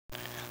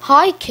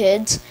Hi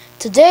kids,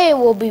 today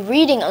we'll be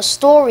reading a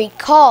story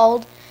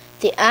called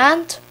The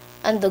Ant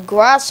and the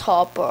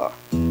Grasshopper.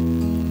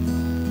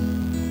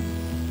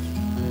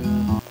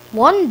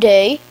 One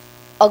day,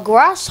 a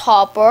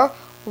grasshopper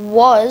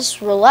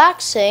was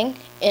relaxing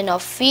in a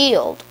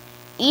field,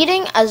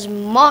 eating as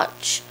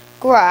much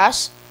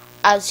grass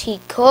as he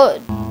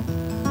could.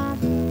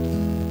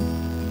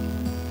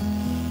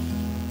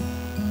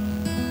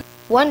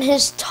 When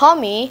his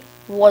tummy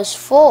was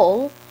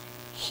full,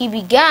 he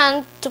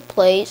began to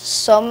play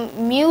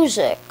some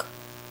music.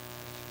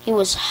 He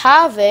was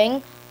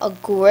having a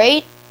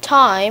great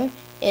time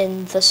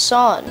in the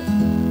sun.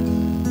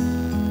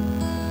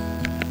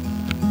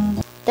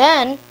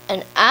 Then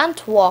an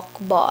ant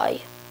walked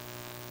by.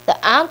 The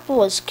ant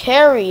was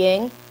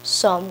carrying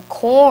some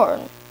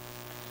corn.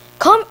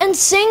 "Come and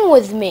sing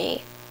with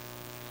me,"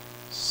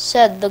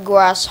 said the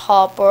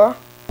grasshopper.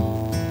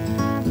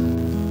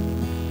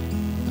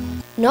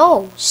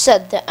 "No,"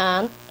 said the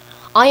ant.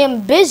 "I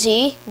am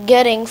busy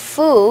getting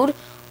food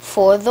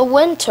for the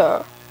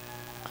winter."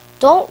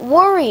 "Don't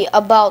worry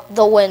about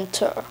the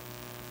winter,"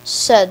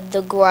 said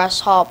the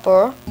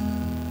grasshopper.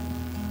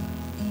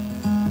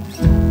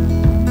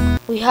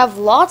 "We have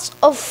lots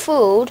of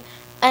food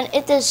and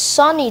it is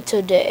sunny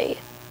today."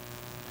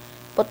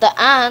 But the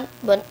ant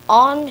went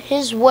on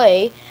his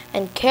way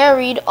and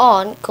carried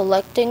on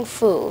collecting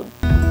food.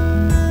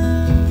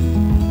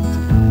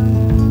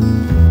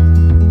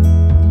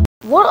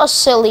 "What a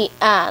silly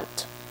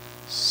ant,"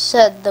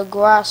 said the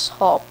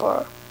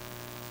grasshopper.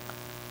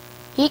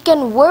 "He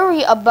can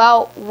worry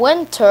about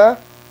winter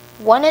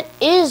when it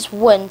is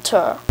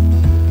winter."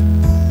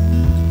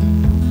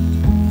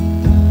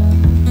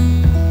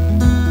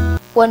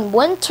 When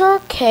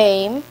winter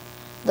came,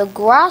 the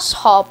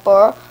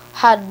grasshopper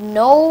had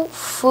no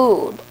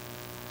food.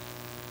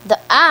 The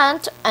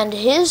ant and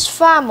his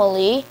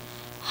family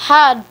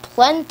had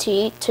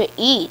plenty to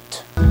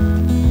eat.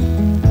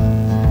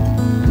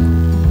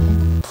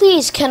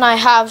 "Please, can I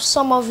have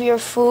some of your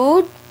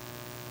food?"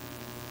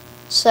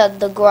 said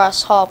the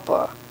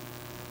grasshopper.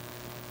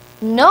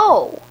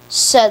 "No,"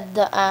 said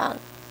the ant.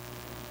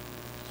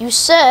 "You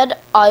said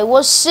I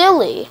was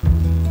silly."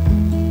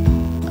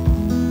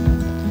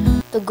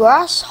 The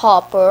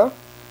grasshopper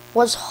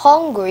was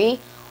hungry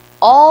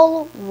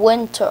all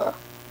winter.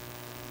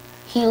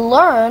 He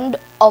learned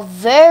a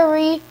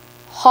very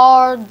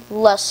hard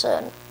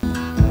lesson.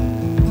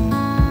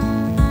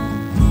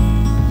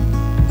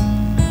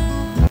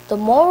 The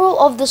moral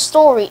of the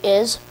story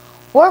is,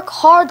 work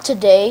hard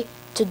today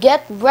to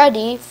get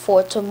ready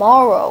for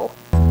tomorrow.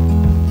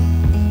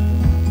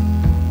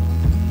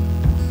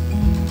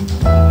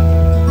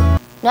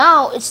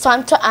 Now it's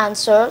time to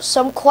answer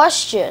some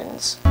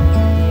questions.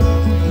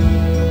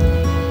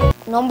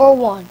 Number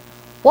 1.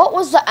 What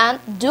was the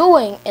ant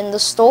doing in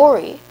the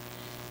story?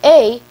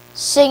 A.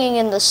 Singing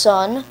in the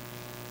sun.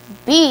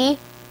 B.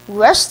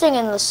 Resting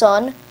in the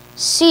sun.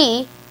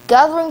 C.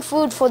 Gathering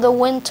food for the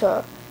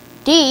winter.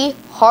 D.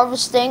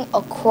 Harvesting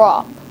a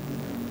crop.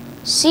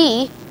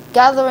 C.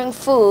 Gathering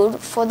food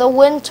for the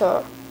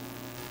winter.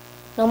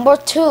 Number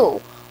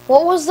 2.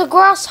 What was the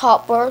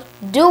grasshopper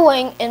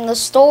doing in the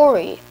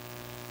story?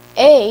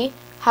 A.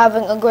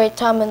 Having a great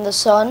time in the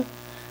sun.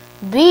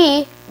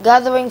 B.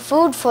 Gathering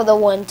food for the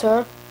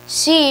winter.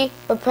 C.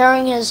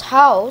 Preparing his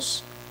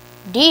house.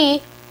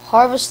 D.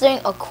 Harvesting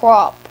a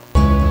crop.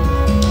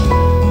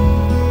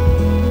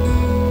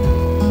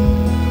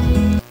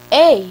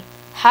 A.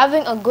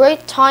 Having a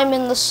great time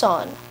in the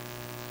sun.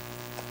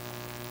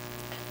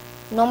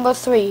 Number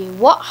 3.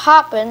 What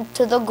happened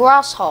to the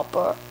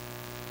grasshopper?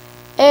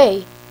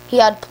 A. He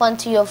had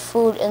plenty of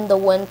food in the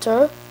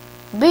winter.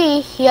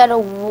 B. He had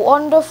a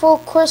wonderful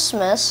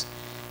Christmas.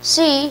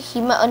 C. He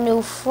met a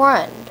new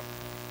friend.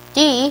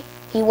 D.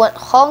 He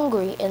went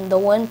hungry in the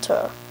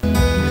winter.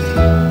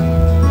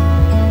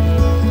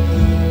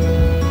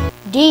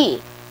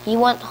 D. He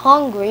went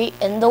hungry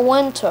in the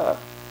winter.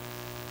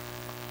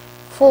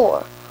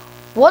 4.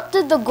 What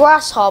did the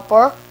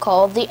grasshopper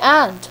call the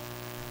ant?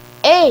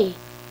 A.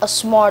 A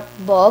smart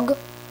bug.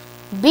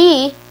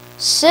 B.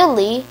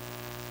 Silly.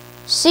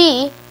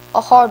 C.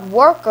 A hard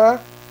worker.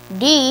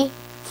 D.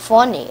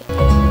 Funny.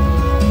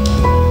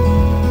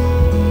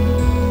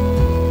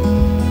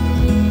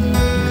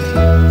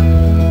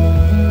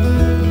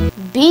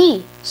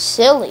 B.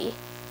 Silly.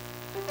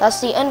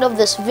 That's the end of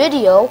this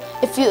video.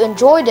 If you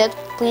enjoyed it,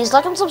 please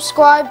like and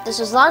subscribe.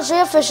 This is Lanz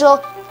Official.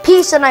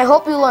 Peace, and I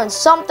hope you learned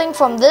something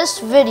from this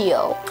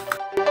video.